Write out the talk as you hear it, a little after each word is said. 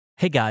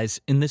Hey guys,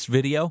 in this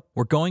video,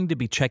 we're going to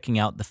be checking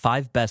out the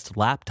 5 best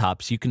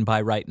laptops you can buy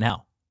right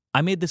now.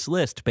 I made this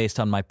list based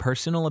on my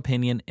personal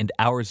opinion and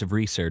hours of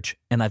research,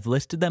 and I've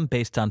listed them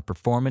based on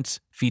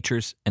performance,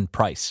 features, and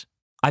price.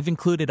 I've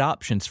included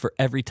options for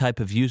every type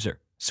of user,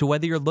 so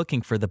whether you're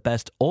looking for the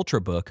best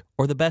Ultrabook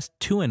or the best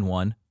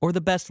 2-in-1 or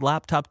the best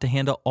laptop to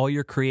handle all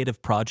your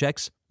creative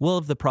projects, we'll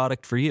have the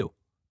product for you.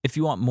 If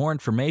you want more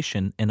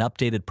information and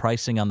updated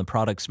pricing on the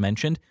products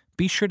mentioned,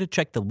 be sure to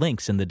check the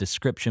links in the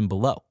description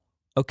below.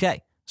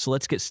 Okay, so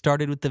let's get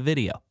started with the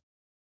video.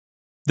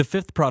 The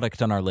 5th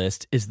product on our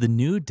list is the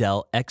new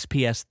Dell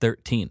XPS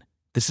 13.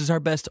 This is our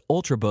best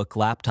Ultrabook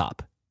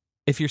laptop.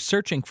 If you're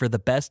searching for the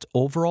best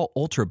overall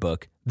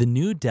Ultrabook, the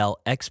new Dell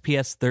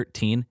XPS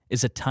 13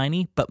 is a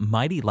tiny but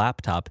mighty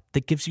laptop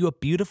that gives you a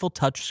beautiful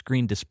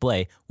touchscreen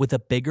display with a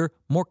bigger,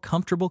 more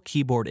comfortable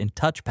keyboard and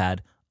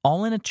touchpad,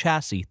 all in a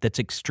chassis that's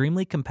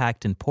extremely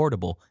compact and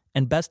portable,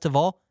 and best of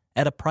all,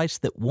 at a price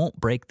that won't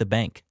break the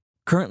bank.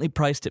 Currently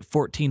priced at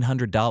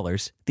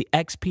 $1,400, the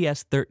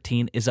XPS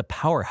 13 is a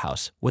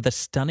powerhouse with a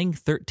stunning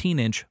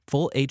 13-inch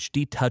Full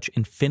HD Touch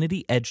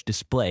Infinity Edge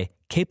display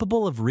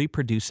capable of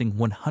reproducing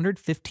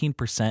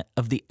 115%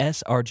 of the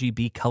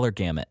sRGB color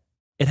gamut.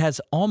 It has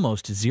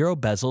almost zero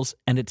bezels,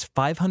 and its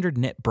 500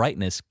 nit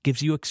brightness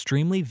gives you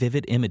extremely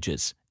vivid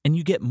images, and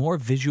you get more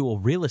visual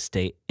real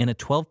estate in a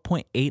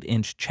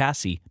 12.8-inch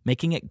chassis,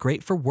 making it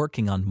great for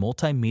working on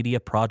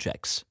multimedia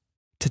projects.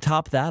 To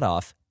top that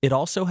off, it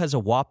also has a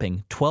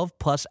whopping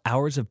 12+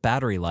 hours of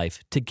battery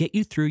life to get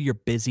you through your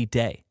busy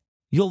day.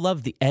 You'll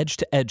love the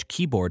edge-to-edge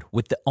keyboard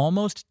with the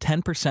almost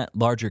 10%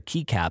 larger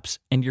keycaps,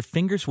 and your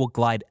fingers will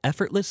glide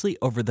effortlessly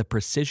over the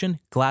precision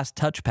glass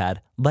touchpad,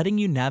 letting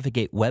you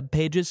navigate web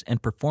pages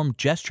and perform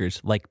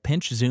gestures like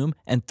pinch zoom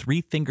and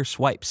 3-finger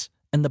swipes,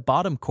 and the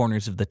bottom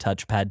corners of the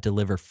touchpad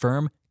deliver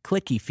firm,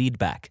 clicky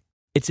feedback.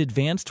 Its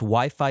advanced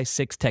Wi-Fi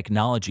 6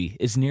 technology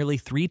is nearly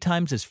 3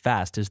 times as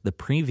fast as the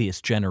previous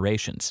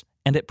generations,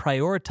 and it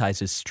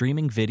prioritizes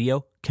streaming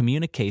video,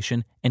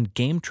 communication, and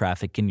game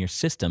traffic in your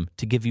system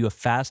to give you a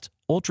fast,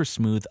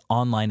 ultra-smooth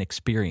online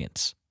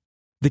experience.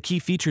 The key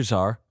features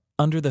are,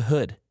 under the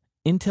hood,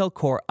 Intel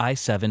Core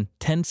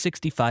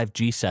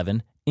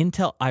i7-1065G7,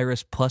 Intel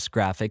Iris Plus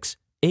graphics,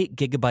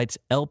 8GB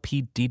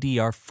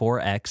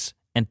LPDDR4X,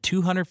 and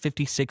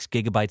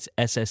 256GB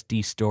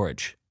SSD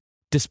storage.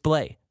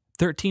 Display,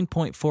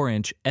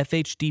 13.4-inch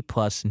FHD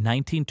Plus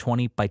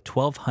 1920 by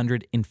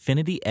 1200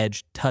 Infinity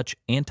Edge Touch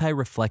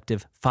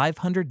Anti-Reflective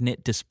 500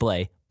 nit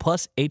display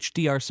plus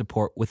HDR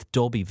support with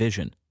Dolby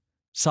Vision.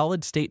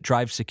 Solid-state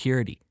drive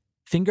security,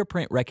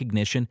 fingerprint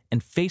recognition,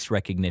 and face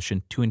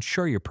recognition to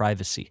ensure your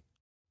privacy.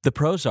 The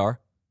pros are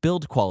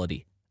build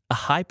quality, a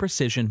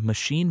high-precision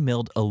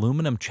machine-milled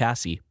aluminum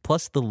chassis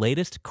plus the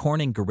latest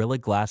Corning Gorilla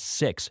Glass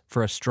 6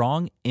 for a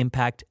strong,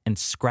 impact, and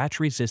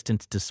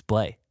scratch-resistant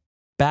display.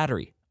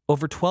 Battery,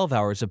 over 12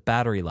 hours of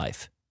battery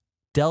life.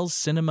 Dell's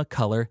Cinema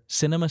Color,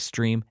 Cinema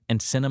Stream, and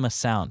Cinema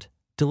Sound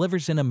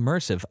delivers an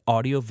immersive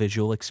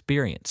audio-visual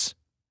experience.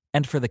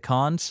 And for the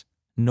cons,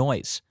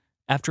 noise.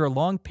 After a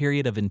long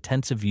period of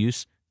intensive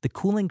use, the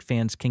cooling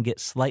fans can get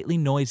slightly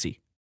noisy.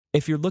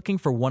 If you're looking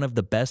for one of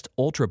the best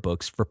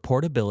Ultrabooks for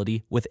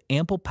portability with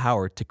ample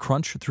power to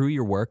crunch through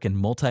your work and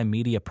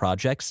multimedia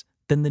projects,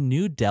 then the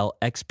new Dell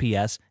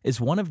XPS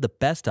is one of the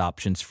best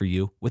options for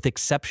you with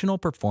exceptional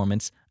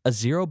performance, a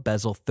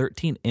zero-bezel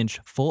 13-inch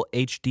Full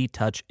HD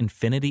Touch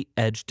Infinity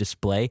Edge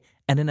display,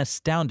 and an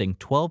astounding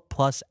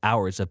 12+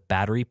 hours of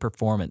battery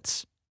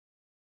performance.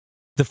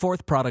 The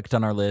 4th product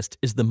on our list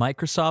is the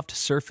Microsoft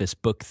Surface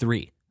Book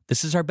 3.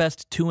 This is our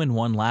best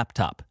 2-in-1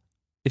 laptop.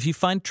 If you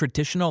find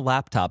traditional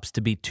laptops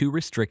to be too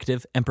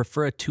restrictive and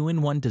prefer a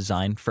 2-in-1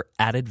 design for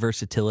added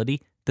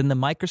versatility, then the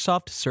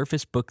Microsoft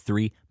Surface Book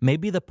 3 may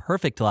be the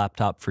perfect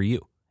laptop for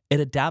you.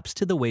 It adapts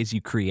to the ways you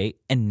create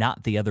and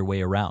not the other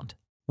way around.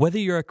 Whether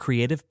you're a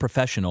creative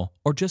professional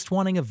or just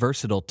wanting a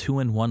versatile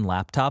 2-in-1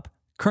 laptop,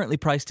 currently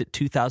priced at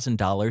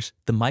 $2,000,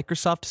 the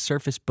Microsoft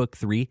Surface Book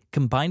 3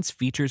 combines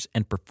features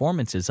and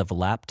performances of a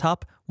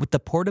laptop with the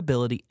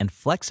portability and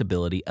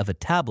flexibility of a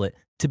tablet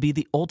to be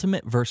the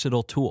ultimate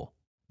versatile tool.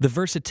 The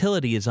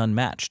versatility is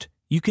unmatched.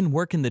 You can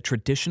work in the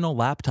traditional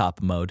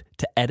laptop mode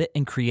to edit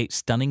and create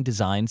stunning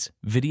designs,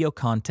 video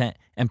content,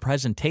 and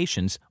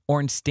presentations, or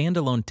in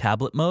standalone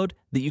tablet mode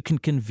that you can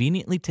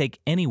conveniently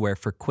take anywhere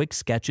for quick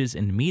sketches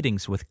and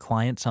meetings with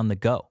clients on the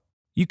go.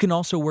 You can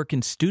also work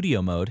in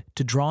studio mode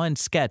to draw and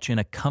sketch in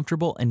a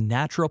comfortable and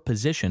natural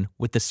position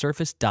with the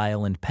Surface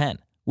Dial and Pen,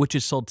 which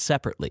is sold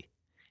separately.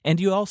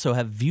 And you also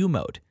have view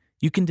mode.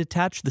 You can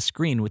detach the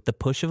screen with the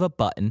push of a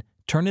button,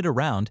 turn it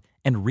around,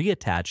 and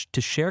reattach to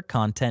share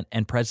content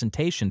and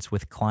presentations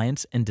with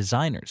clients and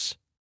designers.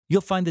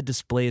 You'll find the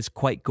display is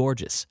quite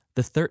gorgeous.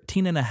 The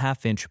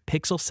 13.5-inch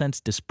Pixel Sense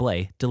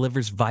display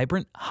delivers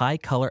vibrant,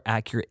 high-color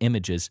accurate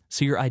images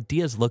so your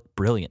ideas look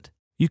brilliant.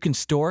 You can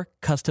store,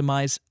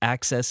 customize,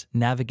 access,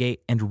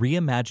 navigate, and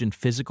reimagine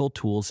physical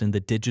tools in the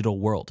digital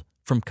world,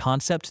 from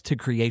concept to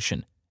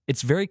creation.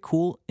 It's very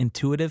cool,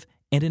 intuitive,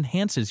 and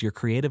enhances your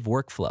creative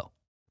workflow.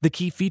 The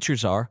key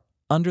features are,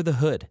 under the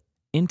hood,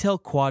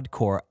 Intel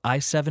quad-core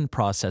i7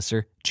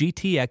 processor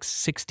GTX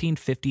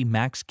 1650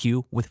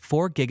 Max-Q with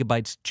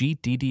 4GB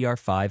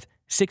GDDR5,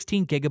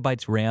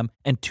 16GB RAM,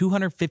 and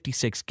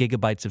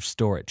 256GB of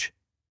storage.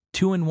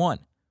 2-in-1.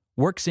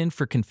 Works in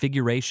for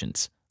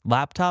configurations: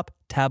 laptop,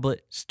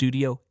 tablet,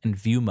 studio, and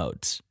view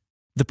modes.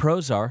 The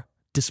pros are: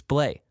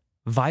 display,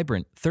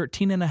 vibrant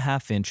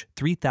 13.5-inch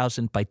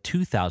 3000 by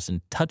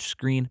 2000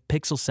 touchscreen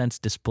PixelSense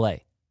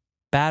display.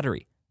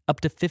 Battery, up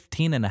to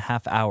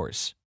 15.5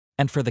 hours.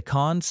 And for the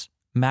cons,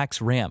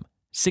 max RAM,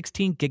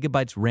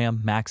 16GB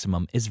RAM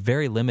maximum is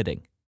very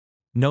limiting.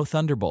 No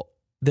Thunderbolt.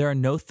 There are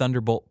no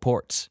Thunderbolt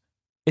ports.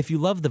 If you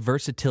love the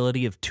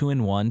versatility of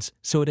 2-in-1s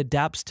so it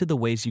adapts to the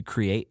ways you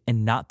create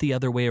and not the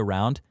other way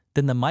around,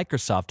 then the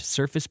Microsoft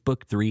Surface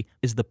Book 3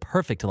 is the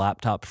perfect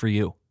laptop for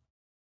you.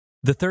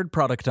 The third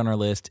product on our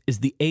list is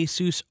the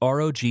Asus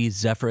ROG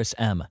Zephyrus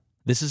M.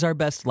 This is our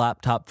best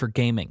laptop for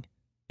gaming.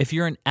 If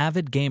you're an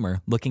avid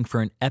gamer looking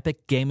for an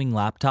epic gaming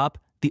laptop,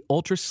 the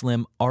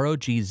ultra-slim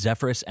ROG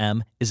Zephyrus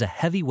M is a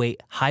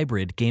heavyweight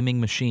hybrid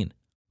gaming machine.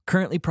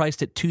 Currently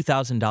priced at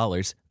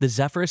 $2,000, the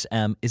Zephyrus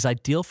M is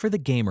ideal for the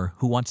gamer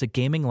who wants a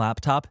gaming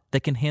laptop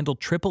that can handle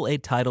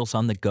AAA titles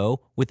on the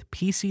go with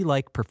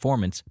PC-like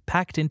performance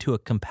packed into a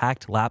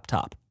compact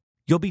laptop.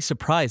 You'll be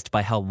surprised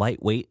by how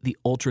lightweight the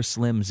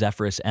ultra-slim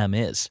Zephyrus M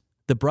is.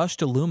 The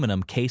brushed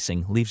aluminum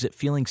casing leaves it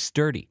feeling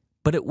sturdy,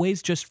 but it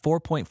weighs just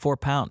 4.4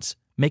 pounds,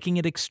 making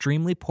it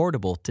extremely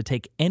portable to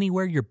take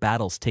anywhere your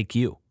battles take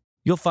you.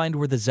 You'll find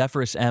where the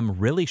Zephyrus M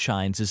really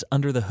shines is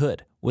under the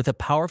hood, with a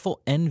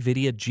powerful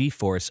NVIDIA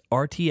GeForce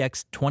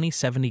RTX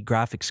 2070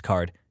 graphics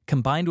card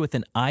combined with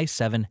an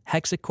i7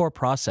 hexa-core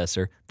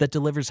processor that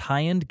delivers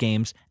high-end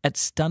games at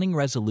stunning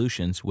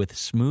resolutions with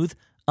smooth,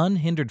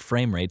 unhindered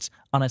frame rates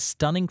on a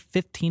stunning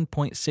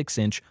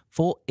 15.6-inch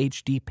Full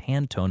HD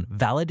Pantone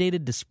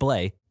validated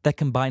display that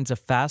combines a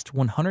fast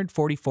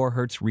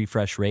 144Hz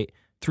refresh rate,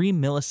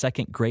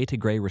 3-millisecond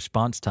gray-to-gray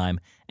response time,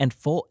 and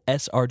full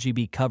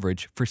sRGB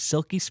coverage for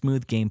silky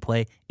smooth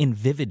gameplay in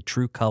vivid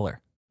true color.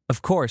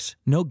 Of course,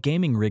 no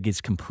gaming rig is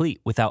complete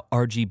without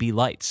RGB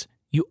lights.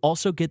 You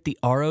also get the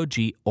ROG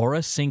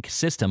Aura Sync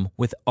system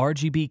with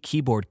RGB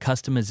keyboard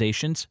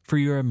customizations for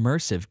your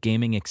immersive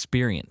gaming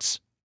experience.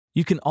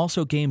 You can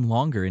also game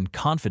longer in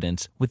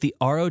confidence with the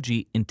ROG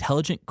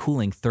Intelligent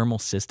Cooling Thermal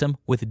System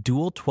with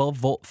dual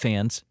 12-volt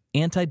fans,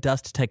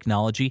 anti-dust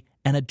technology,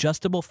 and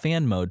adjustable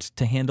fan modes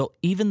to handle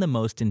even the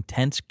most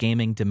intense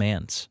gaming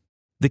demands.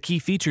 The key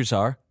features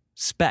are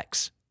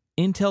specs: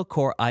 Intel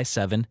Core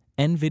i7,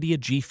 NVIDIA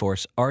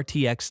GeForce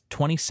RTX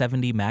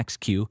 2070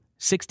 Max-Q,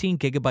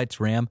 16GB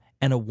RAM,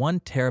 and a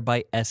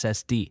 1TB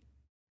SSD.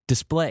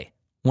 Display: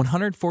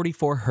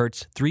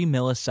 144Hz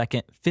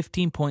 3-millisecond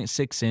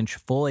 15.6-inch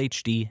Full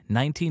HD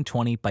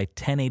 1920 by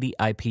 1080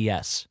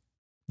 IPS.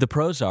 The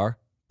pros are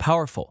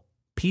powerful,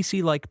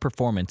 PC-like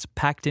performance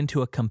packed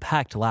into a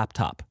compact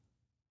laptop.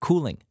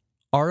 Cooling: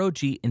 ROG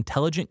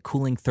Intelligent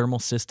Cooling Thermal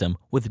System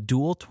with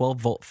dual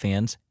 12-volt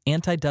fans,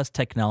 anti-dust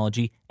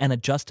technology, and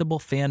adjustable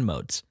fan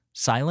modes: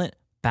 silent,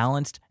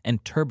 balanced,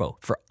 and turbo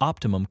for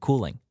optimum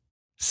cooling.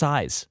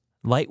 Size: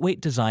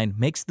 lightweight design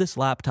makes this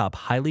laptop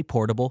highly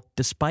portable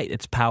despite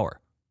its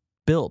power.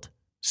 Build: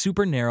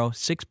 super narrow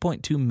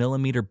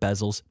 6.2mm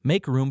bezels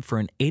make room for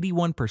an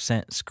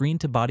 81%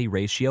 screen-to-body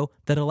ratio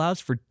that allows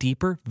for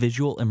deeper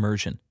visual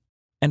immersion.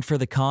 And for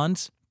the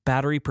cons,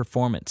 battery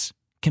performance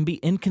can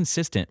be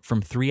inconsistent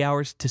from 3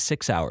 hours to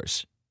 6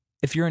 hours.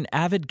 If you're an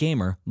avid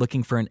gamer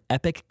looking for an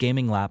epic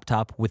gaming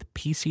laptop with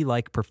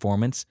PC-like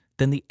performance,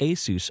 then the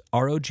Asus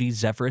ROG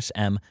Zephyrus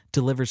M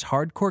delivers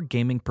hardcore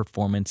gaming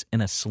performance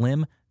in a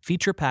slim,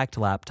 feature-packed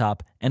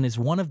laptop and is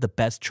one of the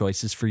best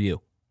choices for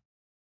you.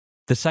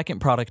 The second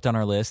product on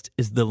our list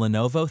is the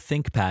Lenovo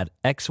Thinkpad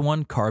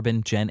X1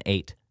 Carbon Gen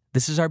 8.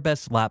 This is our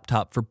best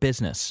laptop for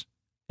business.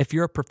 If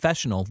you're a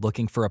professional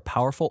looking for a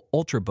powerful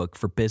ultrabook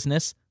for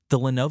business, the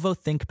Lenovo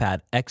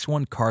Thinkpad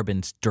X1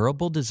 Carbon's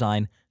durable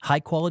design,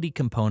 high-quality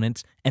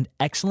components, and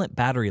excellent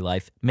battery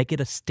life make it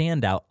a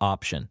standout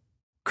option.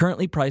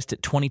 Currently priced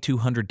at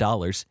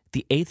 $2,200,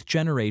 the 8th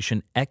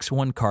generation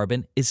X1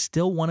 Carbon is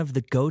still one of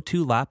the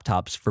go-to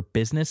laptops for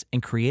business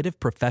and creative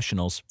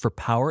professionals for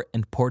power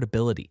and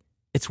portability.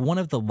 It's one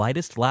of the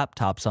lightest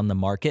laptops on the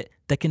market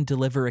that can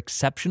deliver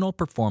exceptional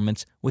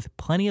performance with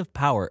plenty of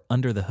power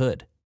under the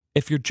hood.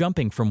 If you're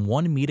jumping from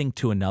one meeting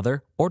to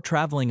another or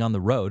traveling on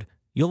the road,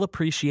 you'll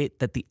appreciate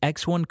that the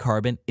X1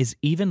 Carbon is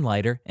even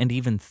lighter and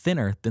even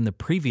thinner than the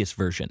previous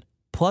version,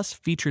 plus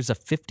features a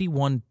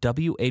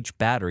 51Wh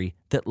battery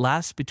that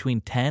lasts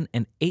between 10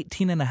 and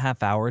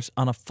 18.5 hours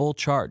on a full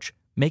charge,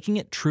 making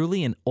it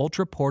truly an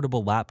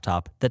ultra-portable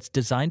laptop that's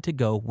designed to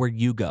go where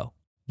you go.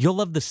 You'll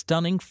love the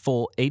stunning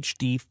full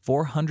HD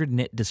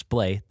 400-nit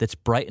display that's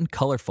bright and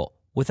colorful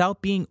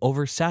without being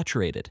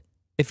oversaturated.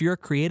 If you're a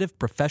creative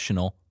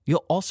professional,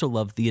 you'll also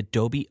love the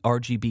Adobe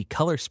RGB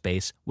color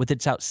space with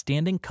its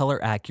outstanding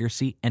color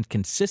accuracy and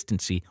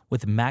consistency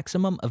with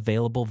maximum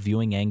available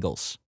viewing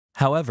angles.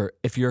 However,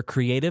 if you're a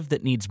creative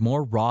that needs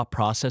more raw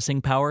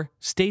processing power,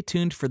 stay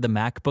tuned for the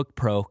MacBook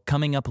Pro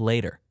coming up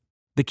later.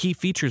 The key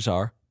features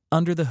are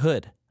under the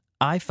hood: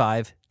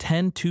 i5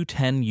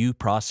 10210U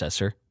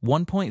processor,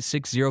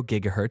 1.60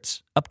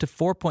 GHz, up to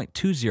 4.20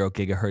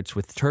 GHz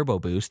with Turbo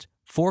Boost,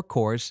 4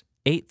 cores,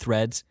 8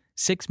 threads,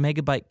 6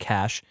 MB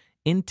cache,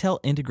 Intel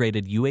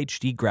integrated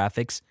UHD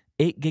graphics,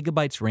 8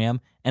 GB RAM,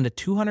 and a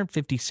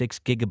 256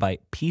 GB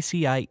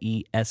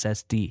PCIe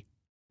SSD.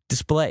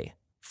 Display: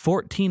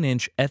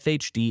 14-inch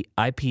FHD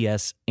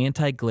IPS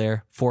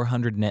anti-glare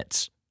 400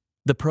 nits.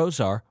 The pros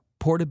are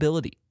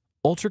portability,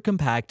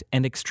 ultra-compact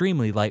and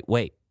extremely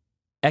lightweight.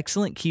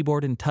 Excellent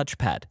keyboard and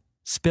touchpad,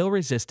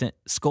 spill-resistant,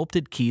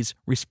 sculpted keys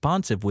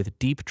responsive with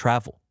deep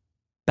travel.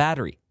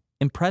 Battery: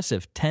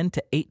 impressive 10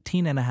 to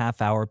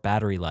 18.5 hour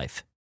battery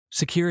life.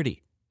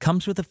 Security: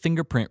 comes with a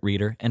fingerprint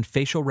reader and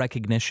facial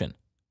recognition.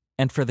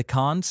 And for the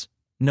cons,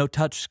 no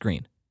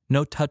touchscreen,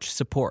 no touch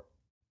support.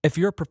 If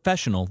you're a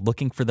professional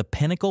looking for the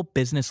pinnacle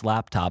business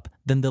laptop,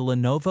 then the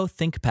Lenovo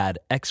Thinkpad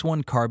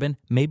X1 Carbon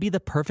may be the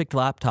perfect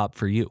laptop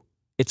for you.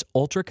 It's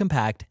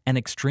ultra-compact and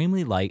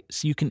extremely light,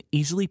 so you can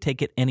easily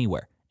take it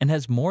anywhere, and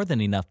has more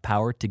than enough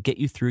power to get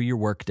you through your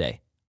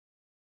workday.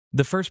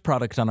 The first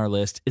product on our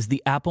list is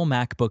the Apple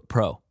MacBook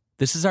Pro.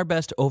 This is our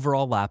best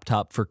overall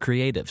laptop for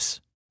creatives.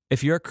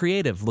 If you're a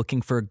creative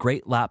looking for a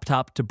great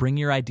laptop to bring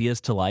your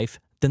ideas to life,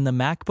 then the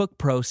MacBook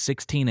Pro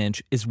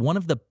 16-inch is one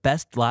of the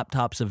best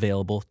laptops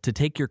available to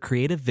take your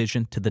creative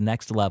vision to the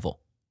next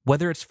level.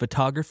 Whether it's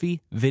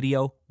photography,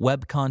 video,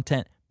 web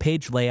content,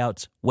 page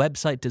layouts,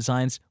 website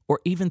designs, or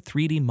even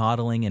 3D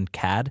modeling and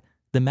CAD,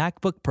 the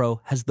MacBook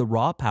Pro has the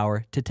raw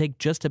power to take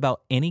just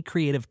about any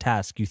creative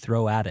task you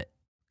throw at it.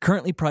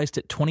 Currently priced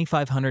at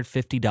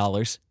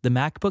 $2,550, the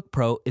MacBook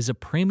Pro is a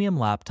premium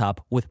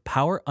laptop with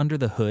power under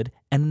the hood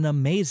and an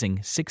amazing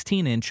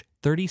 16-inch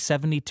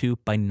 3072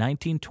 by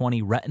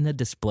 1920 Retina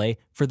display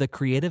for the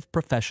creative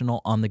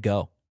professional on the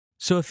go.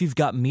 So if you've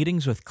got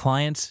meetings with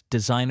clients,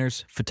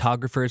 designers,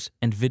 photographers,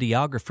 and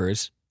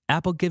videographers,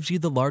 Apple gives you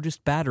the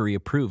largest battery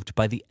approved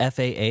by the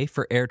FAA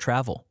for air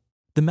travel.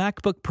 The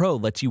MacBook Pro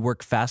lets you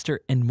work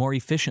faster and more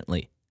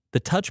efficiently. The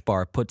touch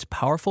bar puts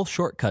powerful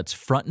shortcuts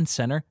front and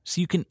center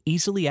so you can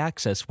easily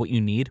access what you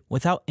need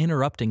without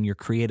interrupting your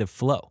creative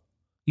flow.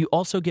 You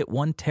also get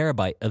 1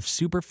 TB of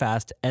super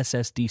fast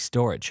SSD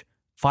storage.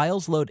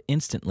 Files load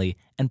instantly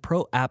and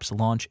Pro apps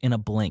launch in a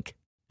blink.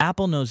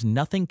 Apple knows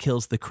nothing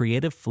kills the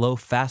creative flow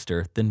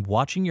faster than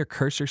watching your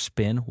cursor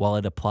spin while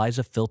it applies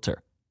a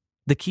filter.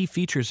 The key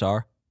features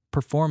are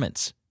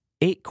performance: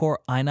 8-core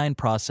i9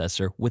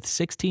 processor with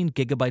 16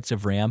 GB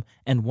of RAM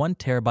and 1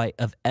 TB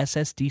of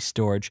SSD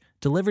storage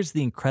delivers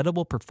the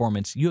incredible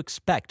performance you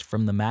expect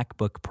from the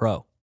MacBook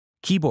Pro.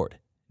 Keyboard: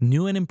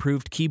 new and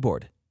improved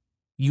keyboard.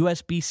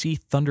 USB-C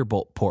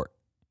Thunderbolt port.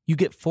 You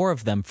get 4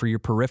 of them for your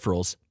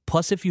peripherals,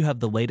 plus if you have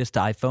the latest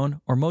iPhone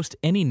or most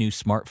any new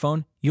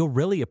smartphone, you'll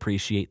really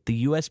appreciate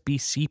the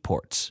USB-C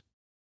ports.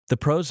 The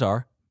pros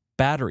are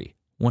battery: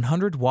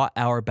 100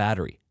 watt-hour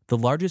battery. The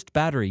largest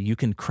battery you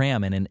can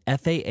cram in an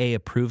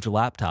FAA-approved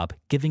laptop,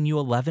 giving you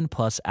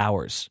 11+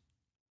 hours.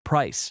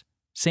 Price: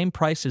 same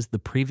price as the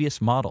previous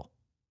model.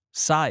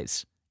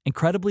 Size: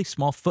 incredibly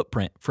small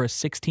footprint for a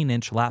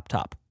 16-inch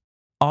laptop.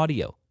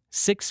 Audio: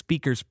 6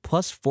 speakers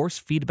plus force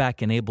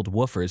feedback-enabled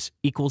woofers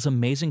equals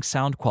amazing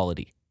sound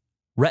quality.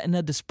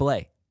 Retina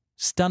display: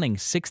 stunning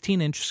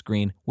 16-inch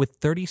screen with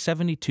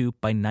 3072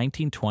 by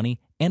 1920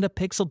 and a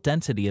pixel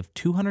density of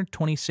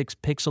 226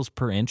 pixels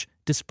per inch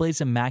displays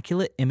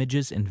immaculate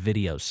images and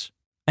videos.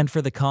 And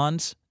for the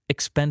cons,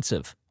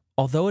 expensive.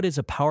 Although it is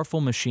a powerful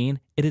machine,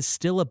 it is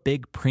still a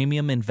big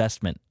premium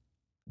investment.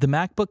 The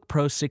MacBook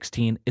Pro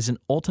 16 is an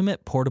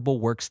ultimate portable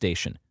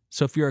workstation,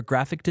 so if you're a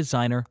graphic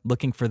designer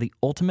looking for the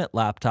ultimate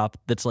laptop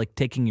that's like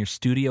taking your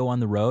studio on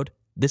the road,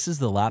 this is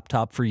the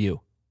laptop for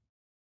you.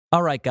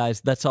 Alright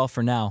guys, that's all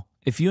for now.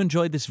 If you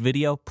enjoyed this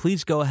video,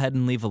 please go ahead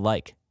and leave a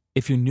like.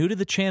 If you're new to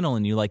the channel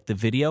and you like the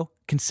video,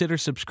 consider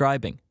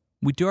subscribing.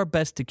 We do our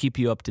best to keep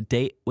you up to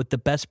date with the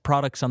best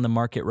products on the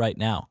market right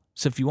now.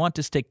 So if you want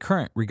to stay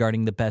current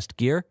regarding the best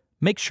gear,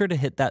 make sure to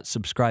hit that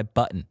subscribe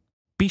button.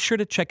 Be sure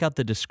to check out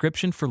the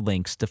description for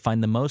links to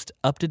find the most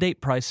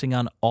up-to-date pricing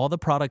on all the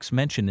products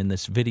mentioned in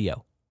this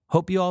video.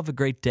 Hope you all have a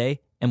great day,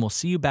 and we'll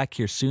see you back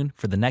here soon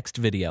for the next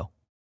video.